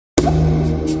Yeah,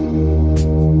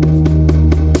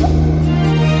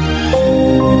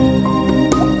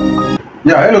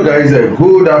 hello guys,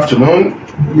 good afternoon.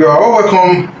 You are all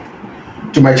welcome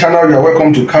to my channel. You are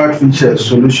welcome to Catfish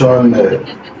Solution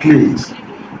Please.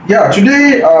 Yeah,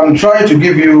 today I'm trying to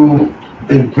give you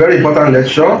a very important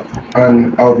lecture,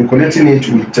 and I'll be connecting it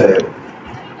with a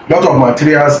lot of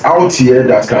materials out here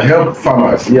that can help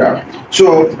farmers. Yeah,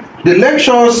 so the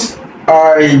lectures,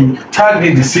 I tagged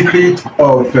it the secret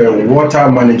of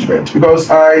water management,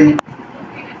 because I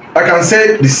can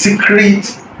say the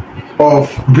secret of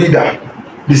breeder,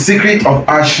 the secret of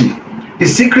ashi, the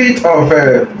secret of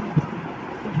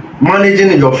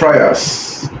managing your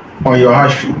fryers on your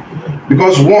hatchery.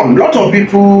 Because one, lot of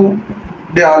people,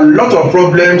 there are a lot of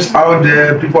problems out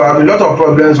there. People have a lot of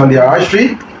problems on their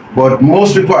hatchery, but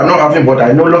most people are not having, but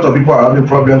I know a lot of people are having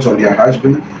problems on their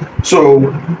hatchery.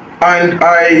 So,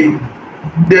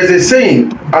 there's a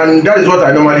saying, and that is what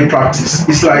I normally practice.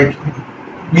 It's like,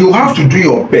 you have to do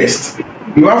your best.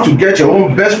 You have to get your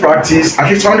own best practice at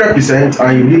least 100%,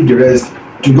 and you leave the rest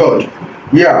to God.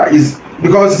 Yeah, it's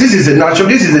because this is a natural,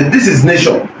 this is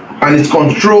nature, and it's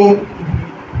controlled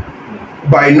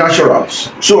by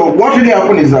naturals. So what really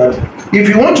happens is that if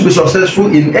you want to be successful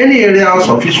in any areas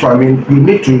of fish farming, you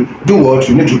need to do what?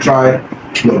 You need to try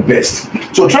your best.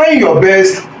 So trying your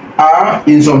best are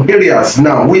in some areas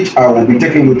now, which I will be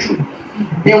taking you through.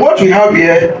 In what we have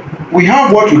here, we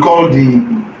have what we call the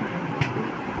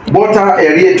water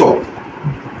aerator.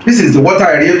 This is the water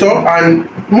aerator, and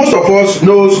most of us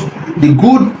knows the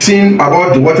good thing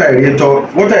about the water aerator.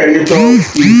 Water aerator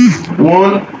is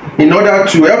one, in order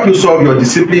to help you solve your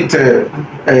depleted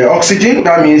oxygen.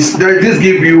 That means that this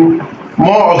gives you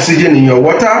more oxygen in your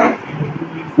water.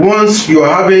 Once you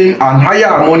are having a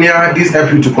higher ammonia, this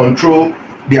helps you to control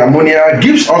the ammonia,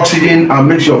 gives oxygen and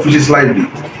makes your fishes lively.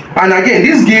 And again,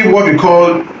 this gives what we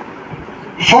call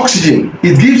oxygen.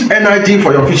 It gives energy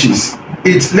for your fishes.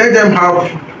 It let them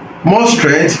have more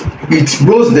strength. It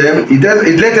grows them. It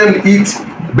let them eat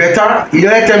better. It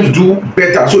let them do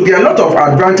better. So there are a lot of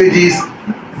advantages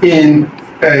in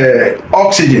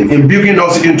oxygen, in bringing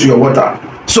oxygen to your water.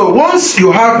 So once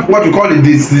you have what we call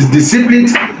this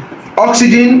depleted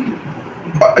oxygen,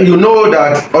 you know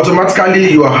that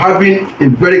automatically you are having a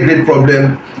very great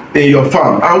problem in your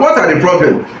farm. And what are the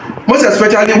problems? Most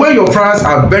especially when your fryers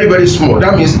are very, very small.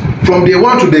 That means from day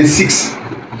 1 to day 6.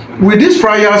 With these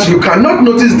fryers, you cannot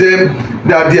notice them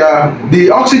that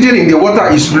the oxygen in the water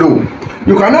is low.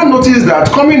 You cannot notice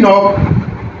that coming up,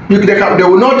 they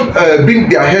will not bring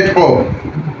their head up,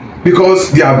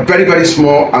 because they are very, very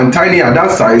small and tiny at that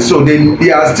size. So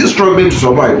they are still struggling to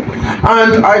survive.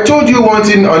 And I told you one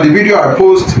thing on the video I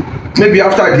post maybe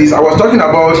after this. I was talking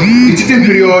about the teething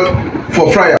period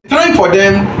for fryer. Time for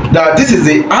them, that this is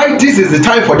the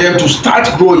time for them to start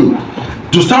growing,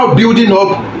 to start building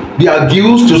up their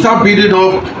gills, to start building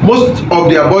up most of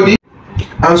their body.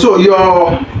 And so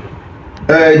your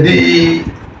the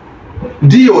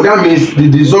DO, that means the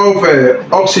dissolved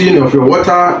oxygen of your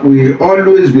water, will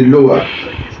always be lower,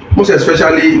 most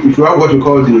especially if you have what we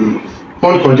call the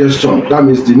pond congestion. That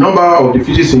means the number of the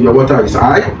fishes in your water is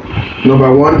high.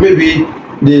 Number one, maybe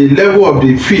the level of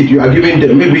the feed you are giving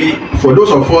them, maybe for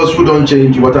those of us who don't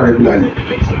change water regularly,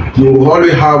 you will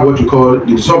always have what you call the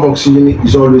dissolved oxygen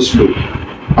is always low,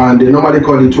 and they normally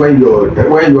call it when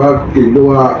you have a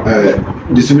lower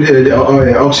distributed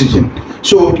oxygen.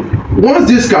 So once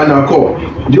this can occur,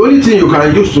 the only thing you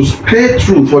can use to scrape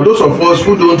through, for those of us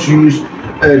who don't use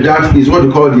that, is what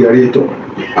we call the aerator.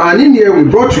 And in here we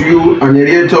brought to you an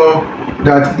aerator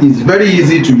that is very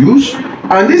easy to use.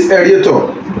 And this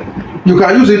aerator, you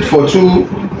can use it for two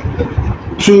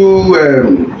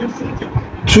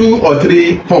or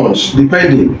three ponds,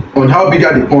 depending on how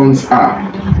bigger the ponds are.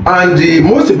 And the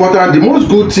most important, the most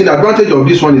good thing, advantage of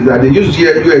this one is that they use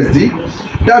here USD.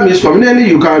 That means conveniently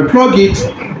you can plug it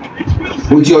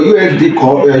with your USD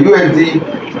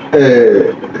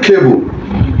cable.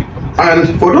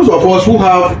 And for those of us who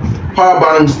have power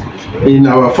banks in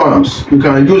our farms, you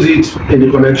can use it in the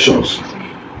connections.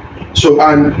 So,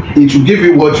 and it will give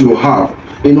you what you have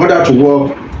in order to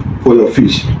work for your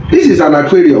fish. This is an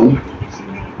aquarium.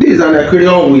 This is an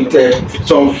aquarium with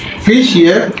some fish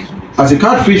here. As a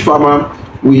catfish farmer,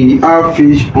 we have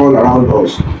fish all around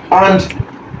us, and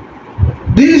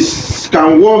this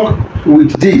can work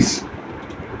with this.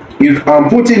 If I'm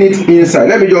putting it inside,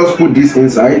 let me just put this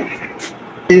inside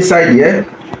here,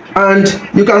 and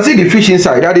you can see the fish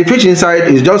inside. That the fish inside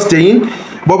is just staying,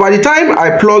 but by the time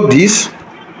I plug this,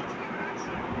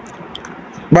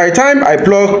 by the time I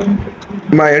plug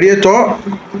my aerator,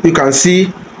 you can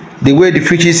see the way the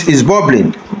fish is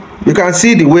bubbling. You can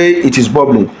see the way it is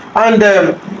bubbling. And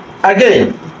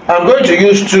again, I'm going to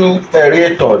use two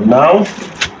aerator now.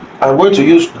 I'm going to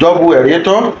use double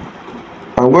aerator.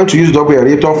 I'm going to use double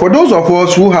aerator for those of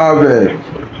us who have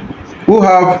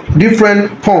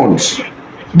different ponds.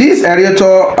 These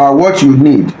aerator are what you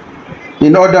need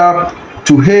in order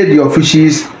to aid your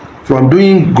fishes from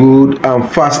doing good and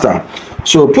faster.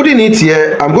 So putting it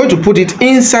here, I'm going to put it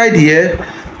inside here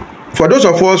for those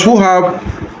of us who have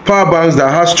power banks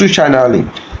that has two channeling.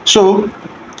 So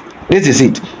this is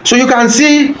it. So you can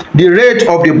see the rate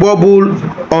of the bubble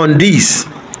on this.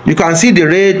 You can see the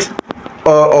rate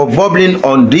of bubbling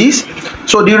on this.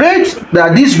 So the rate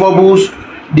that these bubbles,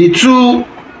 the two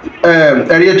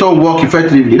aerator work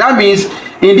effectively. That means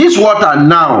in this water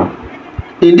now,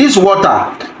 in this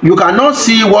water, you cannot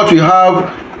see what we have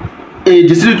a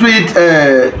dissipate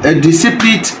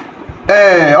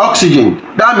oxygen.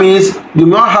 That means you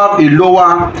may not have a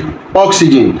lower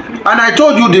oxygen. And I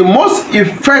told you the most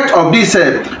effect of this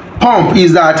pump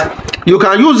is that you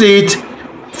can use it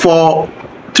for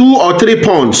 2 or 3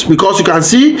 pumps, because you can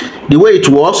see the way it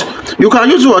works. You can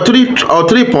use 2 or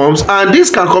 3 pumps, and this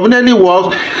can conveniently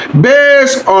work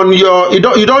based on your, you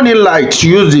don't need light to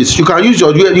use this. You can use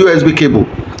your USB cable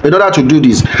in order to do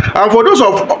this. And for those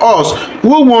of us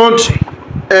who want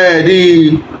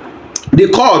the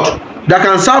cord that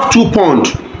can serve 2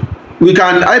 ponds, we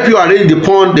can help you arrange the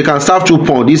pond. They can serve 2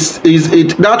 ponds.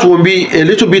 That will be a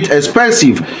little bit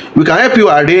expensive. We can help you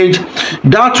arrange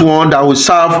that one that will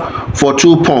serve for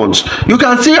 2 ponds. You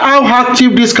can see how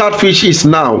active this catfish is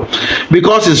now,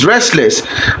 because it's restless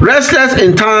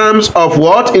in terms of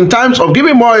what? In terms of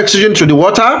giving more oxygen to the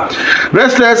water,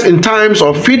 restless in terms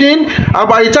of feeding. And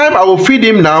by the time I will feed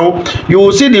him now, you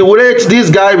will see the rate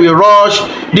this guy will rush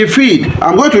the feed.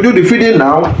 I'm going to do the feeding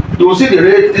now. You will see the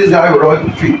rate this guy will rush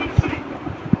the feed.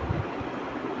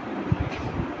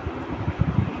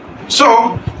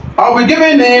 So I'll be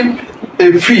giving him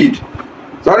a feed.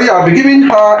 Sorry, I'll be giving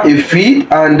her a feed,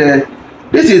 and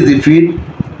this is the feed,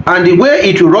 and the way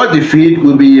it will run the feed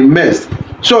will be immersed.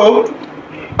 So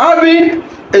having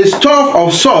a stuff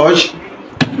of such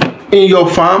in your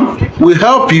farm will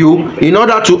help you in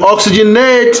order to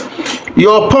oxygenate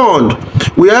your pond,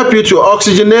 will help you to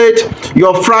oxygenate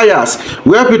your fryers,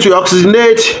 will help you to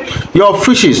oxygenate your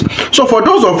fishes. So for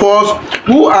those of us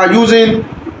who are using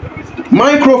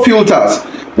micro filters,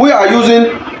 we are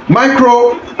using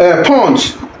micro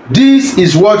ponds, this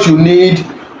is what you need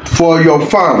for your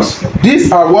farms.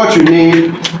 These are what you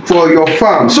need for your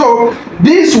farm. So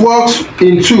this works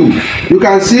in 2. You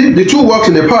can see the 2 works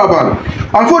in the power bank.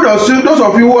 And for those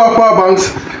of you who have power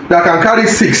banks that can carry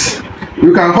 6,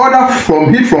 you can order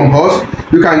from us.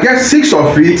 You can get 6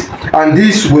 of it, and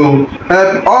this will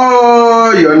help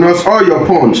all your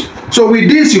ponds. So with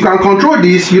this, you can control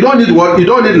this. You don't need what? You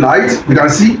don't need light. You can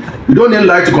see you don't need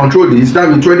light to control this. That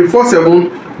means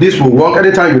 24/7 this will work.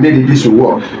 Anytime you need it, this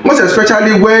will work. Most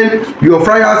especially when your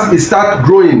fryers start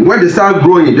growing. When they start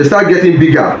growing, they start getting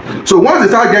bigger. So once they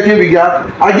start getting bigger,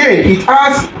 again, it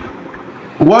has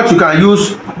what you can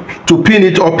use to pin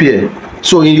it up here.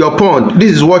 So in your pond,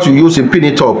 this is what you use in pin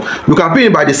it up. You can pin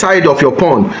it by the side of your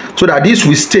pond so that this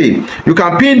will stay. You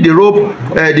can pin the rope,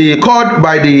 the cord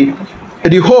by the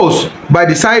hose by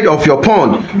the side of your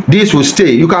pond. This will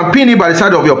stay. You can pin it by the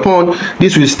side of your pond.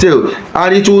 This will stay,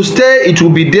 and it will stay. It will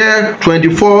be there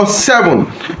 24/7.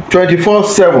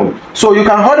 24/7. So you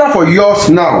can order for yours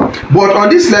now. But on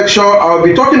this lecture, I'll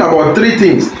be talking about 3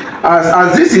 things.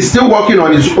 As this is still working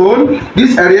on its own,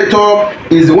 this aerator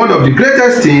is one of the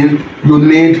greatest things you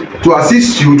need to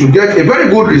assist you to get a very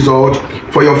good result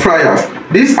for your fryers.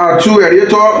 These are 2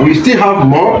 aerator. We still have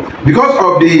more because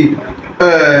of the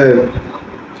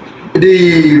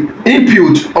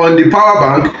input on the power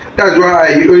bank. That's why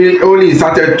I only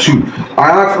inserted 2.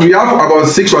 We have about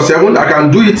 6 or 7. I can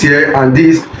do it here, and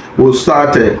this will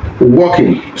start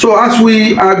working. So as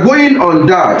we are going on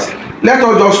that, let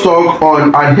us just talk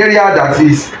on an area that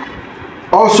is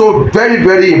also very,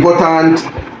 very important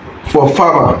for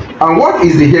farmer. And what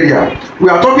is the area? We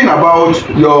are talking about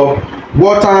your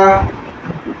water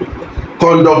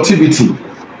conductivity.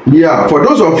 Yeah, for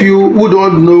those of you who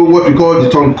don't know what we call the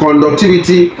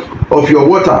conductivity of your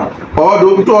water, or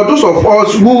those of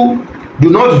us who do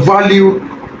not value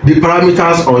the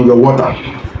parameters on your water,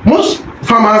 most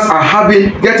farmers are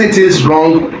getting things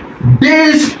wrong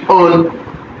based on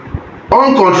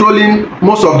uncontrolling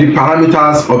most of the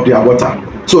parameters of their water.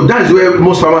 So that is where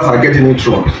most farmers are getting it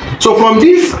wrong. So from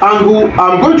this angle,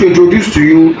 I'm going to introduce to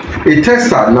you a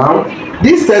tester now.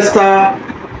 This tester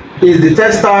is the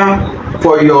tester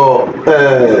for your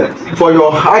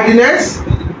hardiness.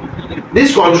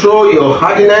 This control your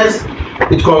hardiness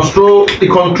it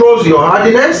controls your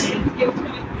hardiness,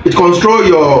 it controls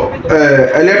your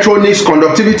electronics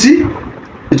conductivity,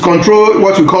 it controls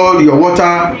what we call your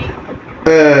water,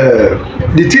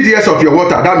 the TDS of your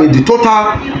water, that means the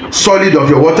total solid of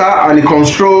your water, and it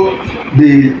controls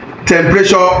the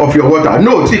temperature of your water.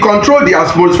 Note, it controls the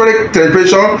atmospheric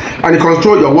temperature and it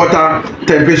controls your water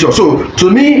temperature. So to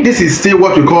me, this is still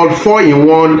what we call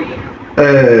 4-in-1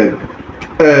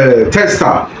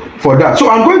 tester for that. So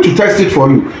I'm going to test it for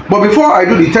you, but before I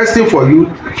do the testing for you,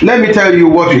 let me tell you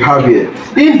what we have here.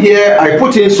 In here I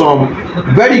put in some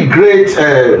very great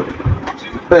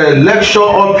lecture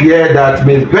up here that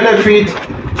may benefit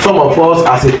some of us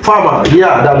as a farmer.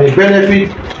 That may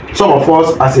benefit some of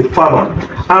us as a farmer.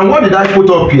 And what did I put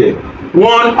up here?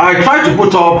 One, I tried to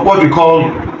put up what we call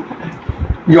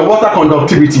your water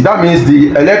conductivity. That means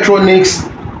the electronics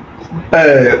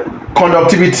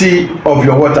conductivity of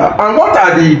your water. And what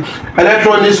are the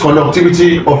electronics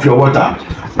conductivity of your water?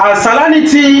 As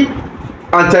salinity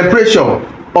and temperature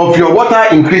of your water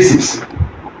increases,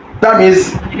 that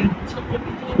means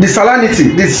the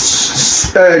salinity,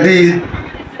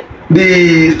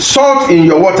 the salt in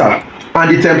your water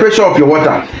and the temperature of your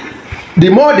water, the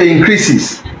more they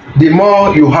increases, the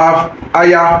more you have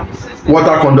higher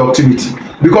water conductivity,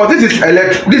 because this is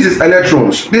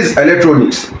electrons, this is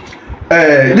electronics,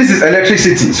 this is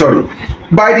electricity, sorry.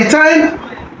 By the time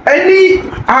any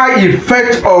high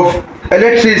effect of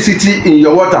electricity in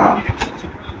your water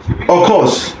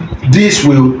occurs, this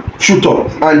will shoot up,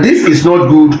 and this is not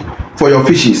good for your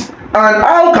fishes. And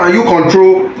how can you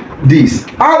control this?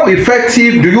 How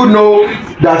effective do you know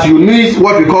that you need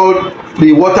what we call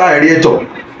the water aerator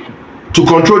to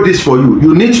control this for you?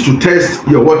 You need to test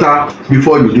your water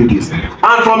before you do this.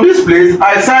 And from this place,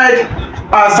 I said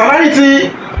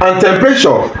salinity and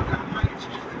temperature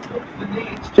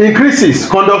increases,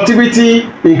 conductivity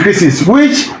increases,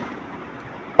 which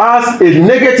has a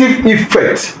negative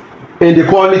effect in the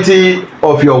quality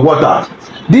of your water.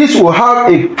 This will have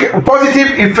a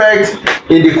positive effect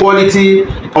in the quality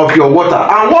of your water.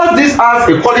 And once this has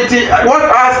an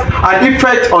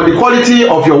effect on the quality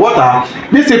of your water,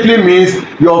 this simply means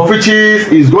your fishes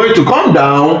is going to come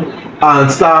down and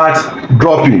start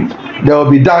dropping. They will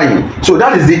be dying. So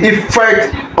that is the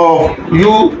effect of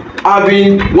you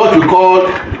having what we call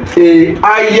a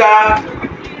higher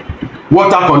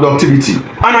water conductivity.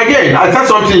 And again, I said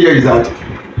something here is that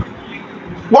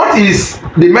what is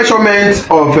the measurement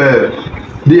of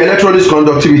the electronics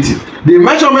conductivity? The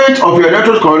measurement of your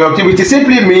electronics conductivity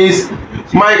simply means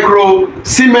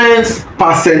microsiemens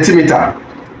per centimeter.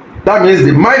 That means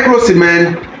the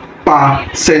microsiemens per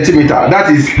centimeter.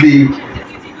 That is the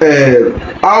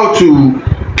how to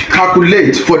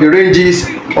calculate for the ranges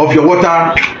of your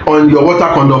water on your water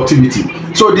conductivity.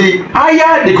 So the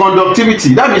higher the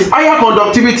conductivity, that means higher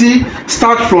conductivity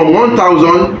starts from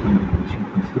 1000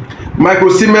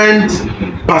 microsiemens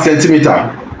per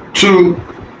centimeter to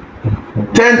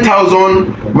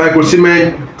 10,000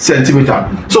 microsiemens centimeter.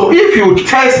 So if you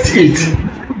test it,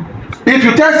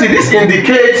 this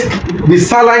indicates the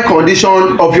saline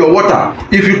condition of your water.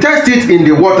 If you test it in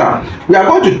the water, we are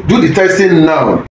going to do the testing now.